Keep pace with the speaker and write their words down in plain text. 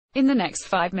In the next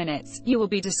 5 minutes, you will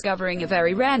be discovering a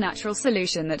very rare natural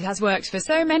solution that has worked for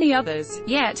so many others,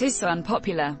 yet is so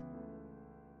unpopular.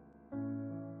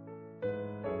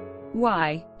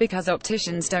 Why? Because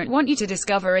opticians don't want you to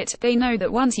discover it. They know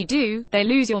that once you do, they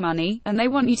lose your money, and they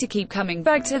want you to keep coming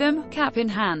back to them, cap in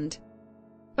hand.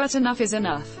 But enough is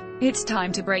enough. It's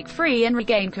time to break free and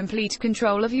regain complete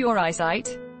control of your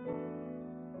eyesight.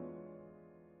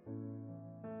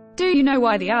 Do you know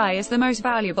why the eye is the most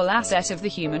valuable asset of the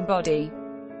human body?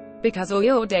 Because all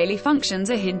your daily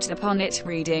functions are hinged upon it: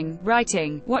 reading,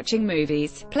 writing, watching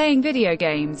movies, playing video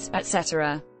games,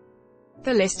 etc.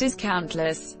 The list is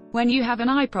countless. When you have an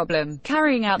eye problem,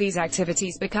 carrying out these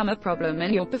activities become a problem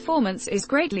and your performance is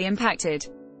greatly impacted.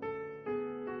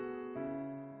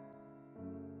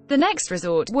 The next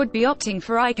resort would be opting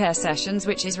for eye care sessions,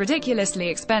 which is ridiculously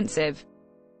expensive.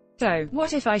 So,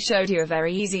 what if I showed you a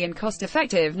very easy and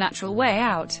cost-effective natural way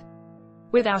out?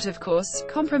 Without, of course,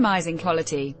 compromising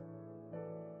quality.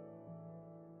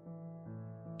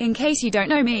 In case you don't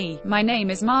know me, my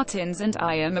name is Martins and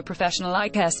I am a professional eye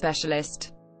care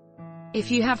specialist.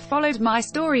 If you have followed my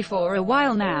story for a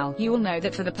while now, you will know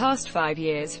that for the past 5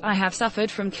 years, I have suffered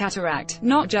from cataract,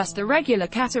 not just the regular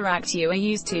cataract you are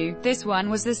used to. This one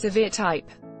was the severe type.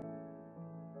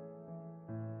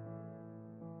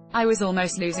 I was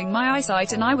almost losing my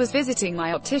eyesight and I was visiting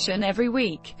my optician every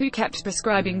week, who kept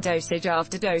prescribing dosage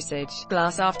after dosage,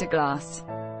 glass after glass.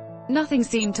 Nothing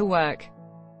seemed to work.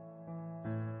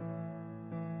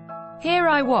 Here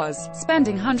I was,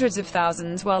 spending hundreds of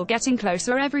thousands while getting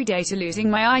closer every day to losing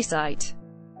my eyesight.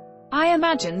 I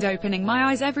imagined opening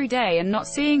my eyes every day and not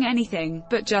seeing anything,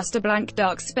 but just a blank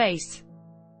dark space.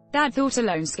 That thought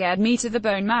alone scared me to the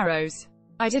bone marrows.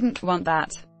 I didn't want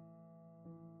that.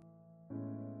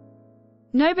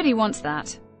 Nobody wants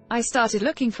that. I started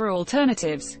looking for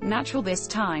alternatives, natural this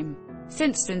time.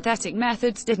 Since synthetic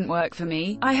methods didn't work for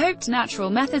me, I hoped natural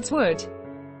methods would.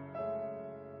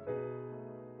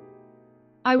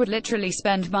 I would literally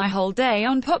spend my whole day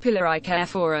on popular eye care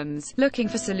forums, looking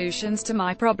for solutions to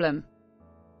my problem.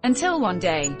 Until one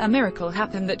day, a miracle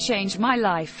happened that changed my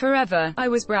life forever. I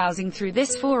was browsing through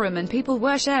this forum and people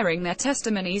were sharing their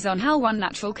testimonies on how one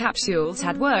natural capsules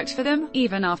had worked for them,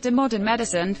 even after modern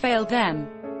medicine failed them.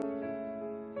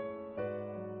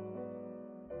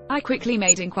 I quickly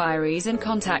made inquiries and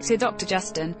contacted Dr.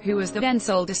 Justin, who was the then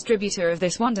sole distributor of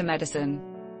this wonder medicine.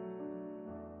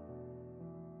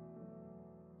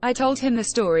 I told him the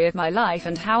story of my life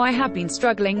and how I have been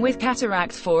struggling with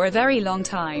cataract for a very long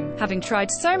time, having tried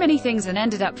so many things and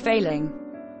ended up failing.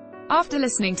 After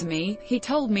listening to me, he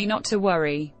told me not to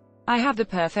worry. I have the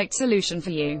perfect solution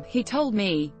for you, he told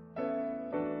me.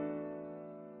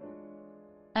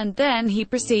 And then he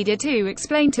proceeded to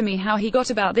explain to me how he got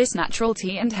about this natural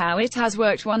tea and how it has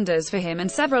worked wonders for him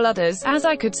and several others, as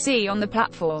I could see on the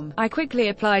platform. I quickly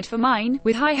applied for mine,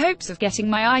 with high hopes of getting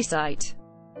my eyesight.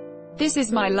 This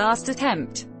is my last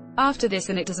attempt. After this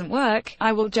and it doesn't work,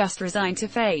 I will just resign to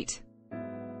fate.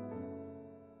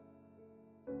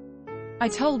 I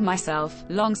told myself.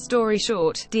 Long story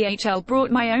short, DHL brought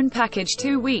my own package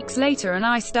 2 weeks later and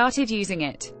I started using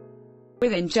it.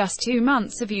 Within just 2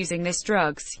 months of using this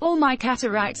drugs, all my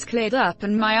cataracts cleared up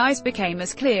and my eyes became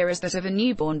as clear as that of a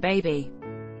newborn baby.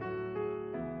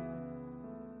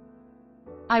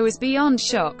 I was beyond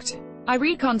shocked. I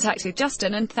recontacted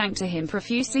Justin and thanked him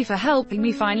profusely for helping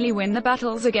me finally win the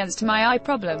battles against my eye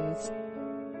problems.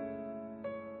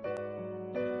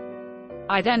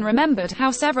 I then remembered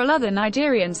how several other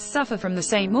Nigerians suffer from the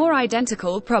same or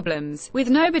identical problems, with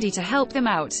nobody to help them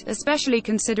out, especially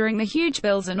considering the huge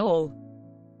bills and all.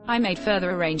 I made further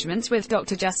arrangements with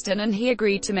Dr. Justin and he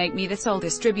agreed to make me the sole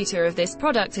distributor of this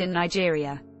product in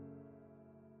Nigeria.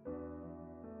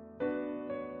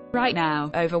 Right now,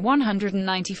 over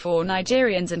 194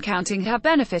 Nigerians and counting have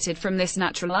benefited from this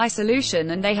natural eye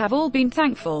solution and they have all been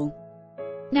thankful.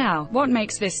 Now, what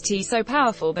makes this tea so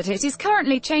powerful that it is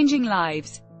currently changing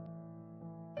lives?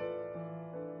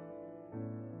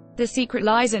 The secret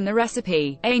lies in the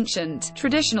recipe: ancient,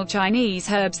 traditional Chinese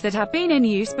herbs that have been in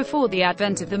use before the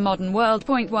advent of the modern world.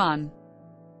 Point 1.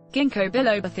 Ginkgo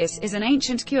biloba. This is an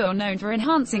ancient cure known for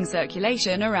enhancing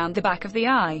circulation around the back of the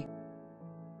eye.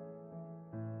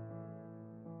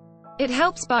 It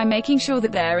helps by making sure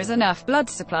that there is enough blood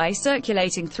supply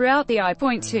circulating throughout the eye.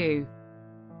 Point 2.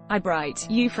 Eye bright,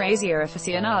 Euphrasia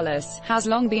officinalis, has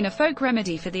long been a folk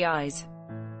remedy for the eyes.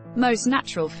 Most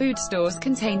natural food stores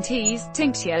contain teas,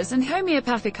 tinctures and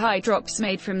homeopathic eye drops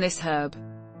made from this herb.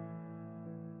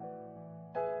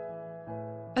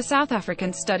 A South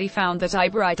African study found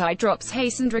that bright eye drops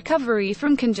hastened recovery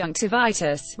from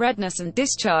conjunctivitis, redness and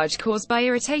discharge caused by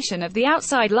irritation of the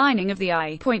outside lining of the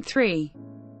eye. Point 3.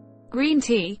 Green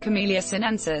tea, Camellia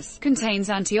sinensis, contains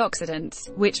antioxidants,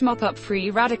 which mop up free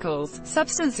radicals,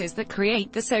 substances that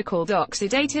create the so-called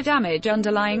oxidative damage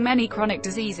underlying many chronic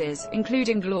diseases,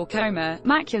 including glaucoma,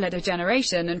 macular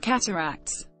degeneration and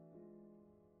cataracts.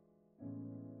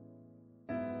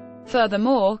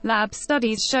 Furthermore, lab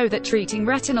studies show that treating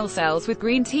retinal cells with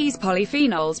green tea's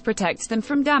polyphenols protects them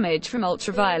from damage from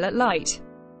ultraviolet light.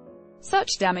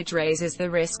 Such damage raises the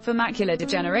risk for macular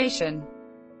degeneration.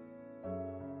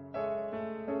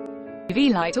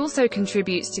 UV light also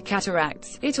contributes to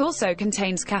cataracts. It also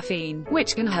contains caffeine,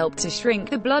 which can help to shrink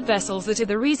the blood vessels that are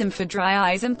the reason for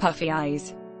dry eyes and puffy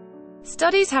eyes.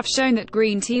 Studies have shown that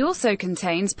green tea also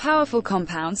contains powerful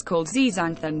compounds called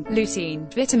zeaxanthin,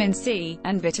 lutein, vitamin C,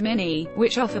 and vitamin E,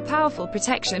 which offer powerful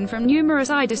protection from numerous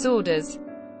eye disorders.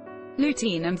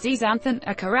 Lutein and zeaxanthin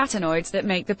are carotenoids that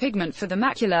make the pigment for the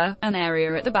macula, an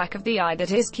area at the back of the eye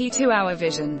that is key to our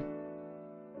vision.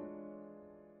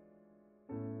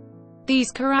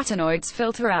 These carotenoids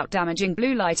filter out damaging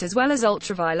blue light as well as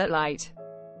ultraviolet light.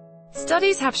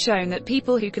 Studies have shown that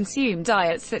people who consume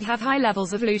diets that have high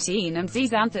levels of lutein and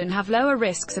zeaxanthin have lower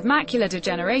risks of macular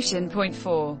degeneration. Point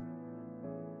 4.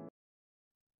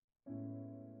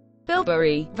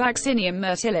 Bilberry, Vaccinium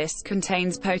myrtillus,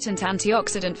 contains potent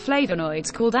antioxidant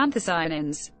flavonoids called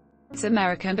anthocyanins. Its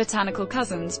American botanical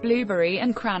cousins, blueberry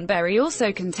and cranberry,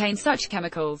 also contain such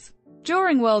chemicals.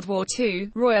 During World War II,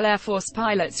 Royal Air Force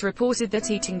pilots reported that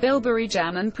eating bilberry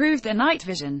jam improved their night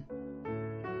vision.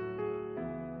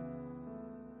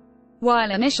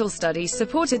 While initial studies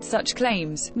supported such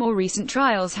claims, more recent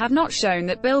trials have not shown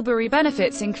that bilberry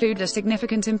benefits include a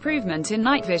significant improvement in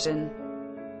night vision.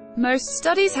 Most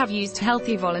studies have used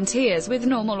healthy volunteers with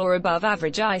normal or above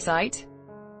average eyesight.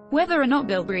 Whether or not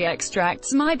bilberry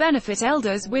extracts might benefit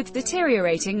elders with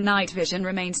deteriorating night vision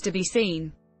remains to be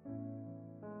seen.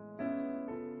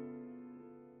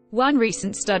 One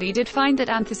recent study did find that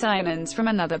anthocyanins from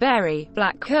another berry,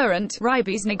 blackcurrant,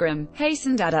 Ribes nigrum,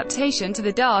 hastened adaptation to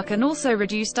the dark and also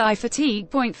reduced eye fatigue.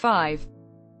 Point 5.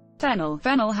 Fennel.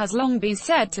 Fennel has long been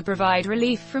said to provide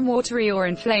relief from watery or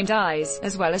inflamed eyes,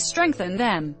 as well as strengthen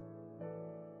them.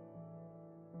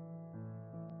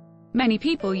 Many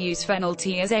people use fennel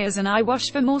tea as an eye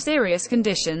wash for more serious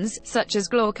conditions, such as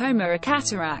glaucoma or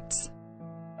cataracts.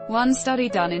 One study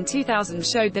done in 2000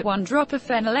 showed that 1 drop of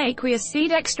fennel aqueous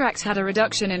seed extract had a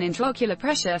reduction in intraocular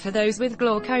pressure for those with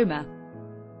glaucoma.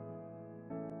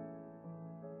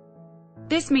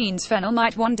 This means fennel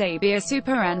might one day be a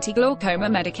super anti-glaucoma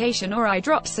medication or eye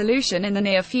drop solution in the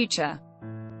near future.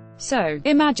 So,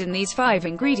 imagine these 5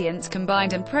 ingredients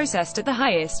combined and processed at the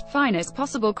highest, finest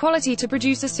possible quality to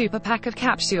produce a super pack of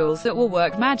capsules that will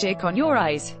work magic on your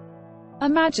eyes.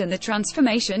 Imagine the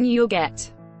transformation you'll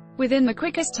get within the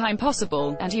quickest time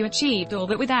possible, and you achieved all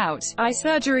that without eye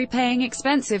surgery, paying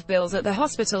expensive bills at the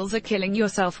hospitals, or killing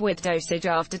yourself with dosage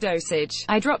after dosage,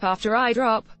 eye drop after eye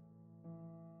drop.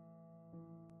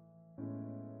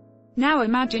 Now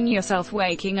imagine yourself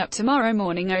waking up tomorrow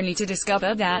morning only to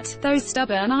discover that those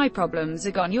stubborn eye problems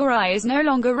are gone. Your eye is no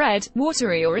longer red,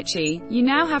 watery or itchy. You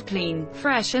now have clean,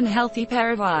 fresh and healthy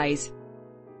pair of eyes.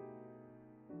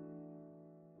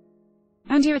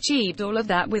 And you achieved all of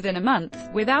that within a month,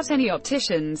 without any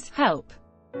opticians' help.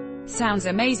 Sounds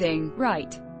amazing,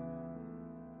 right?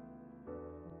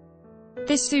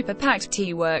 This super-packed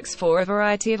tea works for a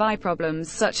variety of eye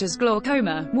problems such as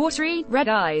glaucoma, watery, red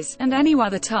eyes, and any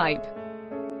other type.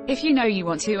 If you know you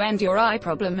want to end your eye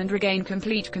problem and regain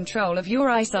complete control of your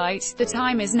eyesight, the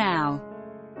time is now.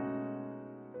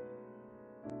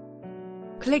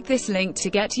 Click this link to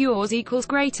get yours.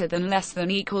 Greater than less than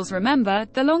equals. Remember,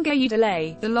 the longer you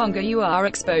delay, the longer you are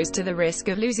exposed to the risk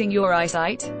of losing your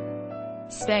eyesight.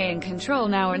 Stay in control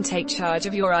now and take charge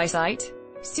of your eyesight.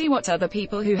 See what other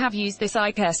people who have used this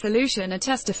eye care solution are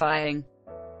testifying.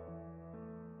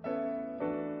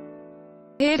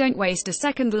 Here, don't waste a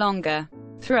second longer.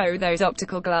 Throw those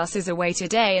optical glasses away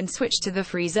today and switch to the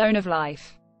free zone of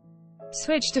life.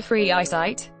 Switch to free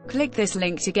eyesight. Click this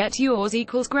link to get yours.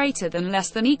 Greater than less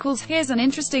than equals. Here's an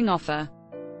interesting offer.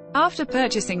 After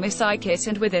purchasing this eye kit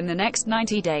and within the next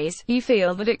 90 days, you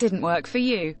feel that it didn't work for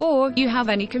you, or you have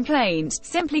any complaints,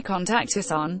 simply contact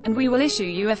us and we will issue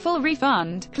you a full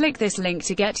refund. Click this link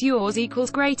to get yours.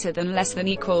 Greater than less than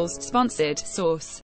equals. Sponsored. Source.